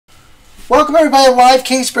Welcome everybody to Live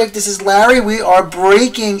Case Break. This is Larry. We are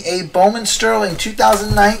breaking a Bowman Sterling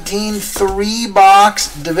 2019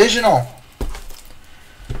 3-box divisional.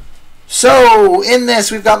 So in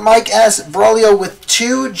this we've got Mike S. Braulio with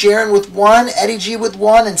 2, Jaron with 1, Eddie G with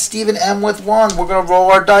 1, and Stephen M with 1. We're going to roll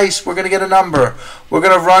our dice. We're going to get a number. We're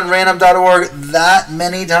going to run random.org that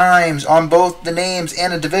many times on both the names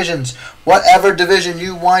and the divisions. Whatever division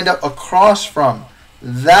you wind up across from,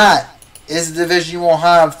 that is the division you will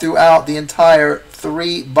have throughout the entire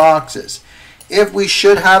 3 boxes. If we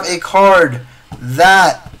should have a card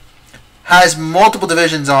that has multiple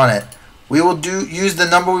divisions on it, we will use the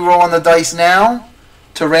number we roll on the dice now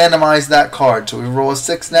to randomize that card. So we roll a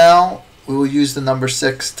 6 now, we will use the number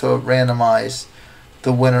 6 to randomize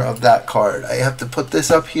the winner of that card. I have to put this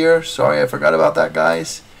up here. Sorry, I forgot about that,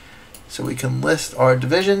 guys. So we can list our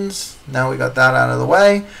divisions. Now we got that out of the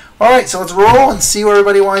way. Alright, so let's roll and see where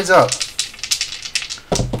everybody winds up.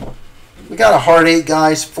 We got a hard 8,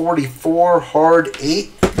 guys. 44, hard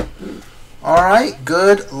 8. Alright,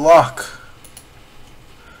 good luck.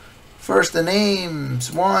 First the names.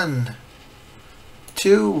 1,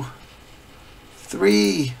 2,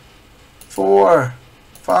 3, 4,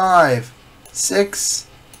 5, 6,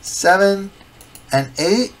 7, and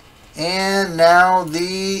 8. And now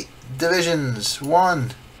the divisions.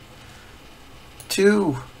 1,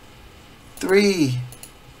 2, 3,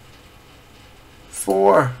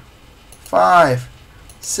 4, 5,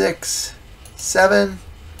 6, 7,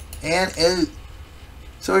 and 8.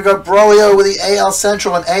 So we got Braulio with the AL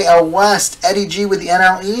Central and AL West, Eddie G with the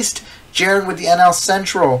NL East, Jaron with the NL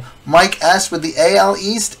Central, Mike S with the AL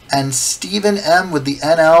East, and Stephen M with the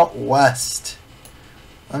NL West.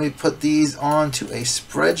 Let me put these onto a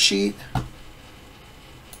spreadsheet.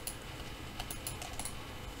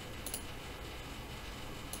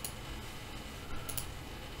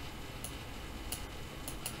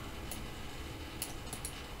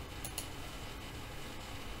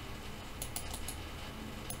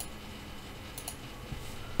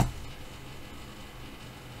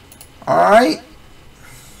 Alright.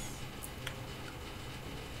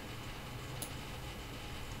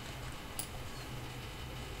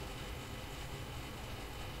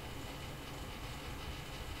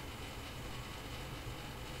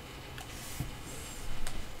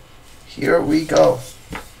 Here we go.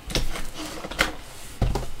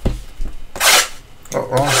 Oh,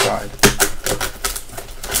 wrong side.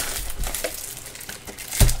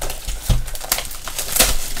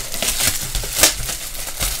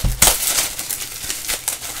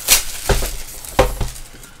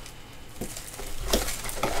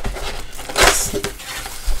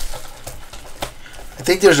 I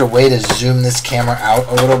think there's a way to zoom this camera out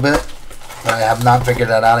a little bit, but I have not figured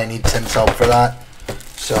that out. I need Tim's help for that.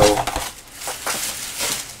 So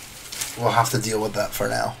we'll have to deal with that for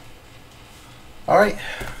now. Alright.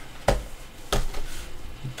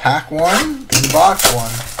 Pack 1, then box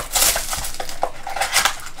 1.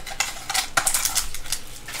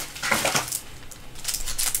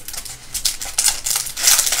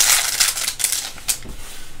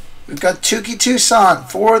 We've got Touki Toussaint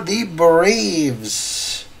for the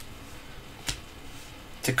Braves.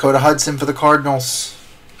 Dakota Hudson for the Cardinals.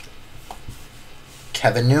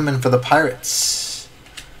 Kevin Newman for the Pirates.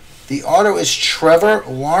 The auto is Trevor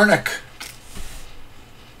Larnach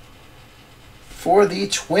for the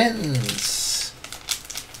Twins.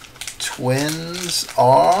 Twins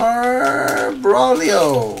are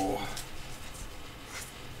Braulio.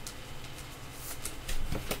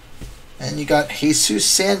 And you got Jesus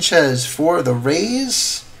Sanchez for the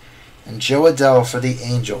Rays and Joe Adell for the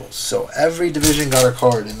Angels. So every division got a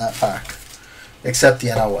card in that pack except the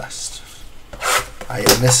NL West. I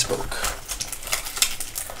misspoke.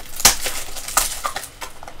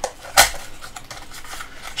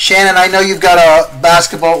 Shannon, I know you've got a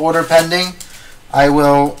basketball order pending. I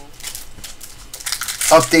will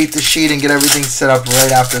update the sheet and get everything set up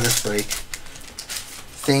right after this break.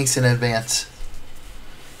 Thanks in advance.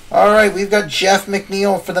 Alright, we've got Jeff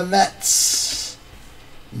McNeil for the Mets.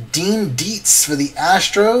 Dean Dietz for the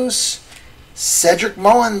Astros. Cedric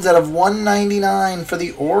Mullins out of 199 for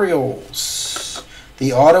the Orioles.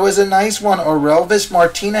 The auto is a nice one. Orelvis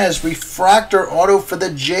Martinez, refractor auto for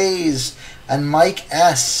the Jays. And Mike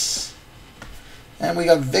S. And we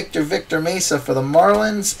got Victor Mesa for the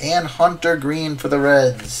Marlins. And Hunter Green for the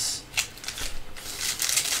Reds.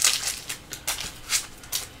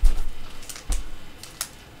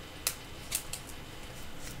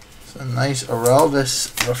 A nice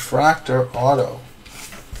Orelvis refractor auto.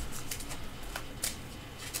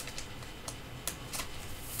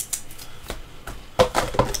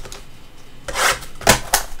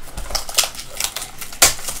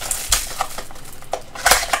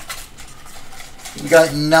 We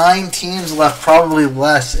got 9 teams left, probably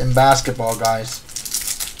less in basketball, guys.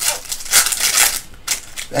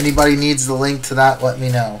 If anybody needs the link to that, let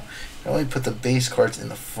me know. I only put the base cards in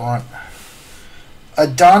the front.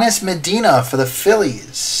 Adonis Medina for the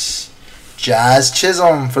Phillies. Jazz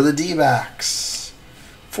Chisholm for the D-backs.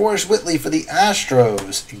 Forrest Whitley for the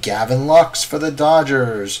Astros. Gavin Lux for the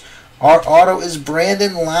Dodgers. Our auto is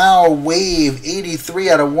Brandon Lau, wave 83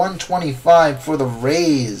 out of 125 for the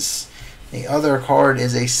Rays. The other card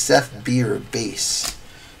is a Seth Beer base.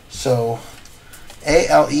 So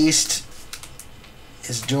AL East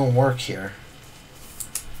is doing work here.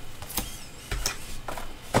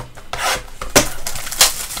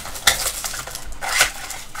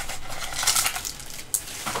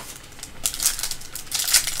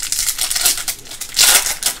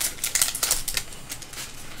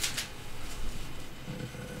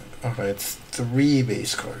 Okay, it's 3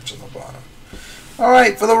 base cards on the bottom.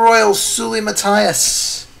 Alright, for the Royals, Sully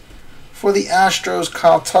Matias. For the Astros,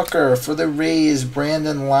 Kyle Tucker. For the Rays,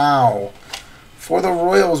 Brandon Lau. For the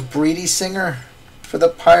Royals, Brady Singer. For the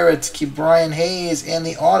Pirates, Ke'Bryan Hayes. And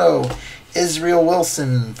the auto, Israel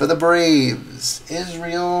Wilson. For the Braves,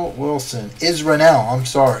 Israel Wilson. Isranel, I'm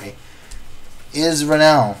sorry.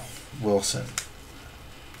 Isranel Wilson.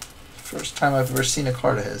 First time I've ever seen a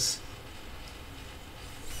card of his.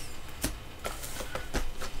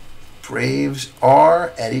 Braves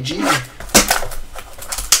are Eddie G.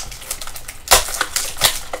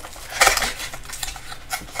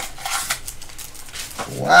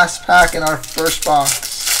 Last pack in our first box.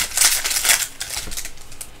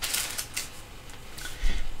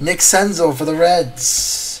 Nick Senzel for the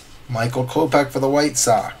Reds. Michael Kopech for the White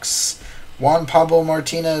Sox. Juan Pablo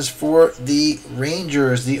Martinez for the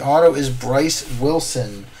Rangers. The auto is Bryce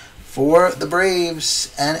Wilson. For the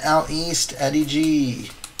Braves, NL East, Eddie G.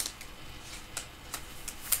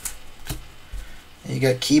 You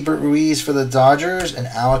got Keibert Ruiz for the Dodgers and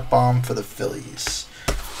Alec Baum for the Phillies.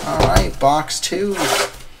 Alright, box 2.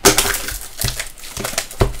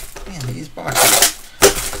 Man, these boxes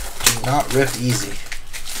do not rip easy.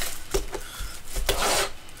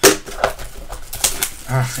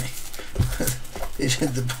 Alright.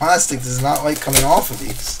 The plastic does not like coming off of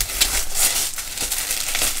these.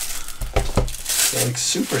 They're like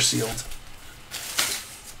super sealed.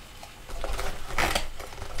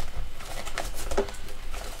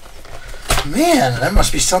 Man, there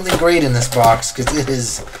must be something great in this box because it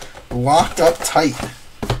is locked up tight.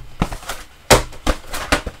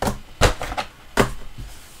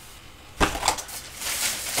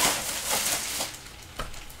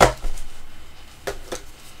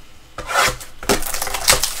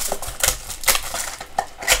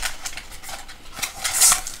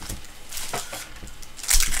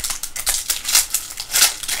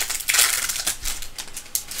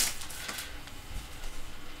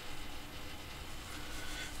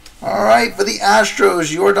 Alright, for the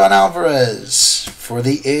Astros, Yordan Alvarez. For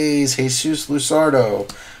the A's, Jesus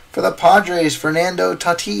Luzardo. For the Padres, Fernando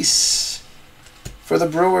Tatis. For the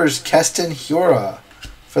Brewers, Keston Hiura.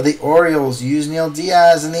 For the Orioles, Yusniel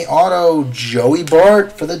Diaz. And the auto, Joey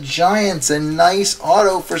Bart. For the Giants, a nice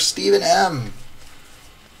auto for Stephen M.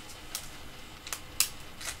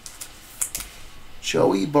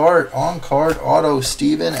 Joey Bart, on-card auto,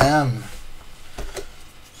 Stephen M.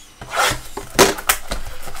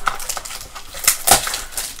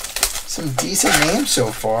 Some decent names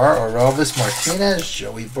so far. Orelvis Martinez,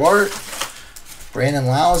 Joey Bart. Brandon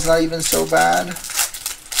Lau is not even so bad.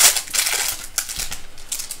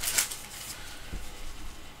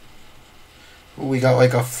 Ooh, we got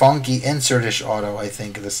like a funky insert-ish auto, I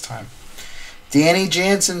think, this time. Danny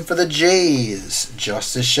Jansen for the Jays.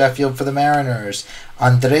 Justice Sheffield for the Mariners.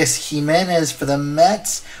 Andres Jimenez for the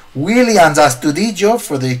Mets. Willians Astudillo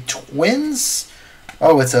for the Twins.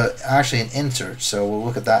 Oh, it's actually an insert, so we'll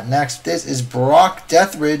look at that next. This is Brock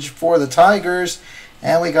Deathridge for the Tigers.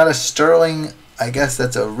 And we got a Sterling, I guess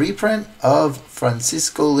that's a reprint of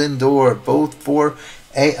Francisco Lindor. Both for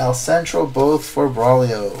AL Central, both for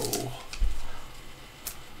Braulio.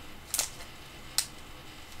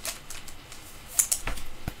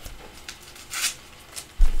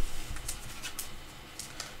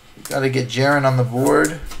 Got to get Jaron on the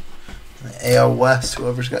board. The AL West,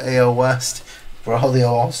 whoever's got AL West. Braulio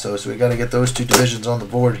also, so we got to get those 2 divisions on the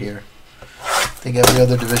board here. I think every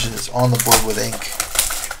other division is on the board with ink.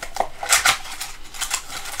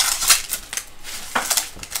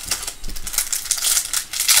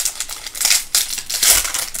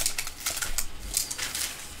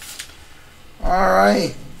 All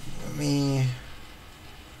right, let me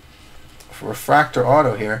refractor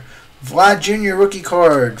auto here. Vlad Jr. rookie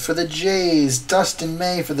card for the Jays. Dustin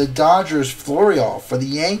May for the Dodgers. Florial for the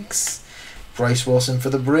Yanks. Bryce Wilson for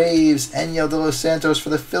the Braves. Enyel De Los Santos for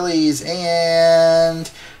the Phillies.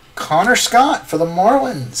 And Connor Scott for the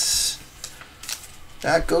Marlins.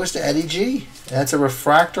 That goes to Eddie G. That's a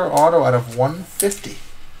refractor auto out of 150.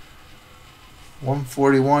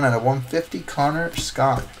 141 out of 150, Connor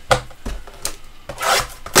Scott.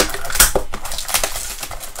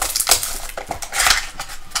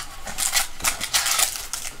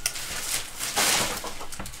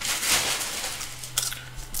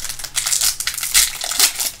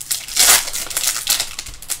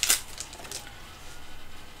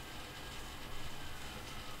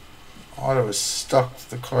 Auto is stuck to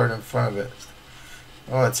the card in front of it.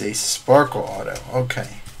 Oh, it's a sparkle auto.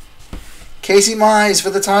 Okay. Casey Mize for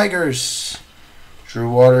the Tigers.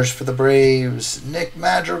 Drew Waters for the Braves. Nick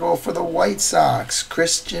Madrigal for the White Sox.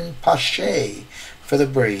 Christian Pache for the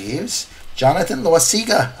Braves. Jonathan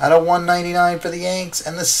Loaiza out of 199 for the Yanks.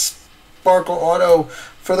 And the sparkle auto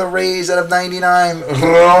for the Rays out of 99.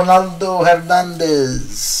 Ronaldo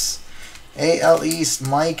Hernandez. AL East,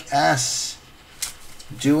 Mike S.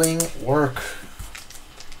 Doing work.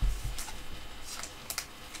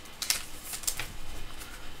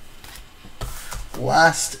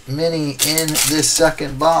 Last mini in this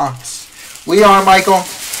second box. We are, Michael.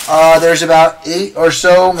 There's about 8 or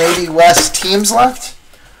so, maybe less teams left.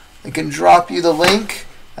 I can drop you the link,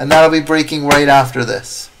 and that'll be breaking right after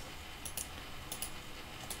this.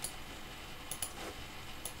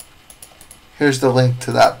 Here's the link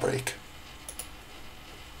to that break.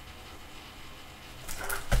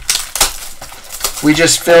 We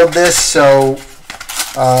just filled this, so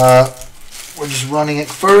we're just running it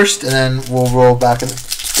first, and then we'll roll back.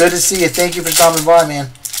 Good to see you. Thank you for stopping by,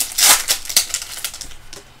 man.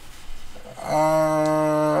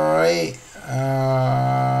 All right.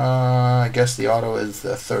 I guess the auto is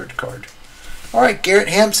the third card. All right, Garrett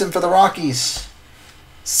Hampson for the Rockies.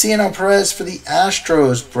 Cianel Perez for the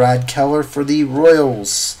Astros. Brad Keller for the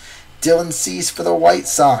Royals. Dylan Cease for the White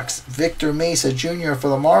Sox. Victor Mesa Jr. for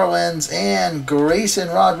the Marlins. And Grayson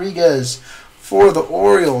Rodriguez for the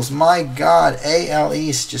Orioles. My God, AL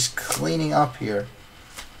East just cleaning up here.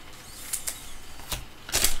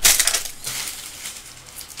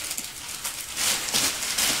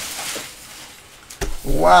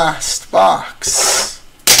 Last box.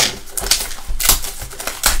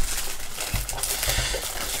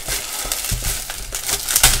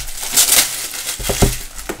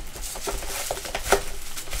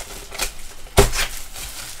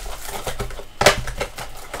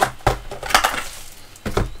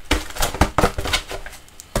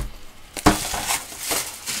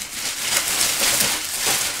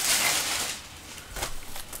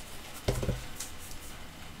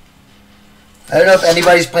 I don't know if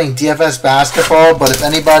anybody's playing DFS basketball, but if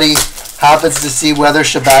anybody happens to see whether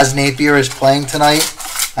Shabazz Napier is playing tonight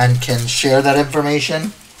and can share that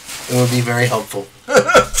information, it would be very helpful.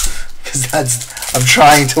 Because I'm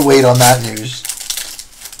trying to wait on that news.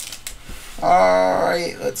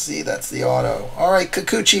 Alright, let's see, that's the auto. Alright,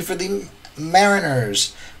 Kikuchi for the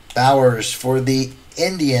Mariners. Bowers for the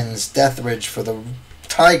Indians. Deathridge for the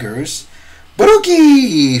Tigers.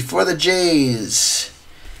 Baruki for the Jays.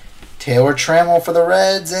 Taylor Trammell for the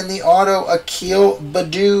Reds, and the auto Akil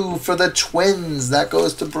Baddoo for the Twins. That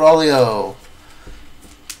goes to Braulio.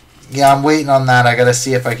 Yeah, I'm waiting on that. I got to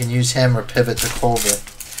see if I can use him or pivot to Culver.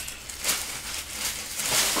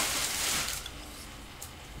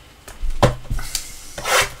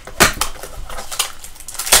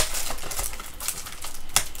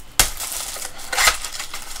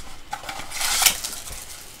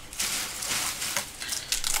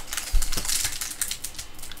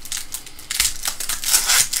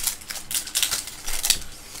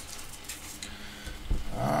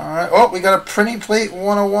 Oh, we got a printing plate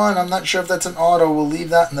 101. I'm not sure if that's an auto. We'll leave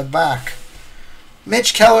that in the back.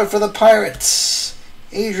 Mitch Keller for the Pirates.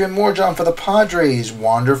 Adrian Morejon for the Padres.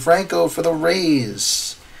 Wander Franco for the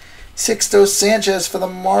Rays. Sixto Sanchez for the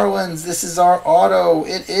Marlins. This is our auto.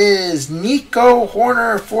 It is Nico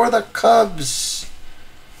Horner for the Cubs.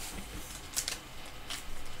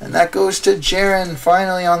 And that goes to Jaron,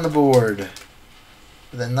 finally on the board.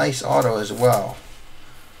 With a nice auto as well.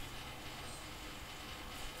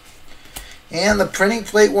 And the printing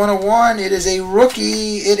plate 101, it is a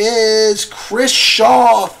rookie. It is Chris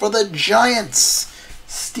Shaw for the Giants.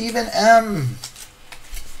 Stephen M.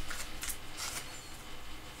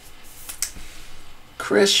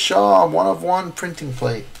 Chris Shaw, 1/1 printing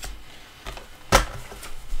plate.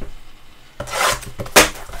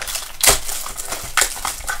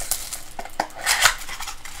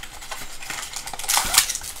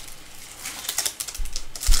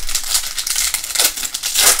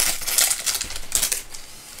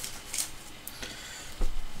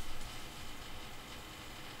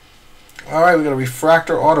 All right, we got a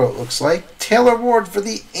refractor auto, it looks like. Taylor Ward for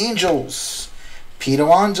the Angels. Pete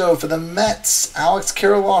Alonso for the Mets. Alex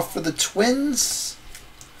Kirilloff for the Twins.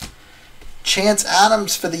 Chance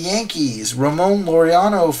Adams for the Yankees. Ramon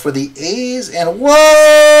Laureano for the A's. And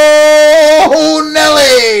whoa,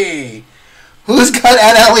 Nelly! Who's got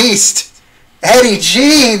NL East? Eddie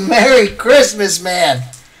G. Merry Christmas, man.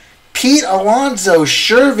 Pete Alonso,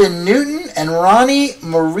 Shervin Newton, and Ronnie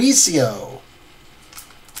Mauricio.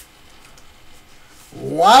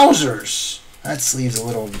 Wowzers. That sleeve's a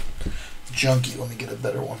little junky. Let me get a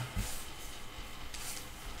better one.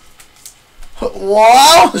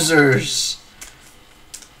 Wowzers.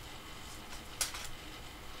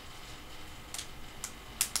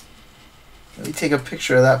 Let me take a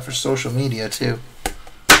picture of that for social media, too.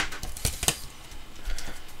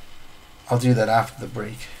 I'll do that after the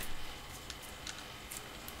break.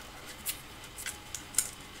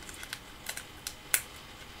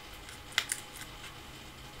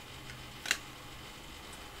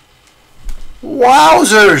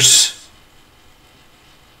 Wowzers!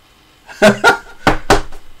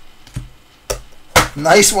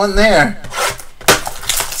 Nice one there.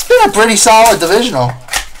 It's been a pretty solid divisional.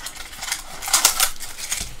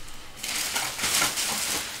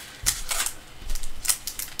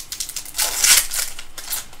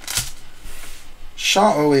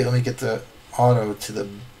 Sean, oh wait, let me get the auto to the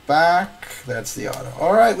back. That's the auto.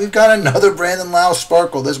 Alright, we've got another Brandon Lau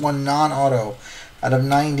Sparkle. This one non-auto out of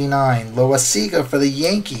 99. Loaiziga for the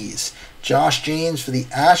Yankees. Josh James for the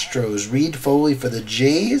Astros. Reed Foley for the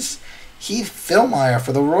Jays. Heath Fillmeyer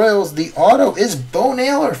for the Royals. The auto is Bo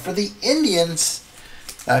Naylor for the Indians.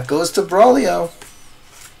 That goes to Braulio.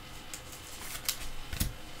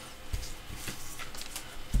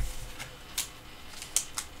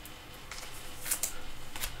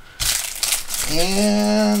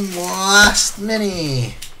 And last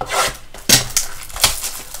mini.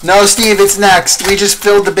 No, Steve, it's next. We just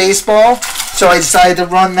filled the baseball, so I decided to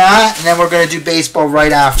run that, and then we're going to do baseball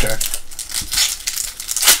right after.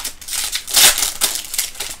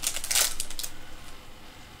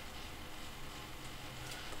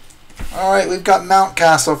 All right, we've got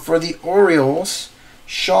Mountcastle for the Orioles,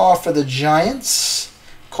 Shaw for the Giants,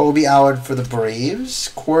 Colby Allard for the Braves,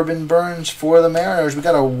 Corbin Burns for the Mariners. We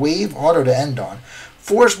got a wave auto to end on.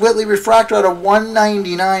 Forrest Whitley refractor out of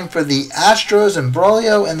 199 for the Astros and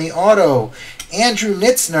Braulio, and the auto Andrew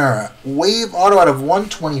Nitzner wave auto out of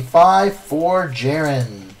 125 for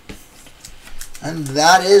Jaron. And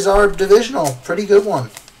that is our divisional. Pretty good one.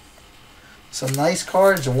 Some nice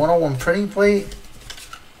cards, a 101 printing plate,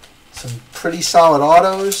 some pretty solid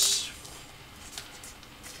autos.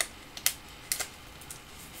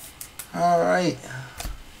 All right.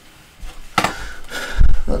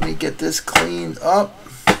 Let me get this cleaned up.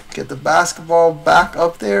 Get the basketball back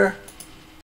up there.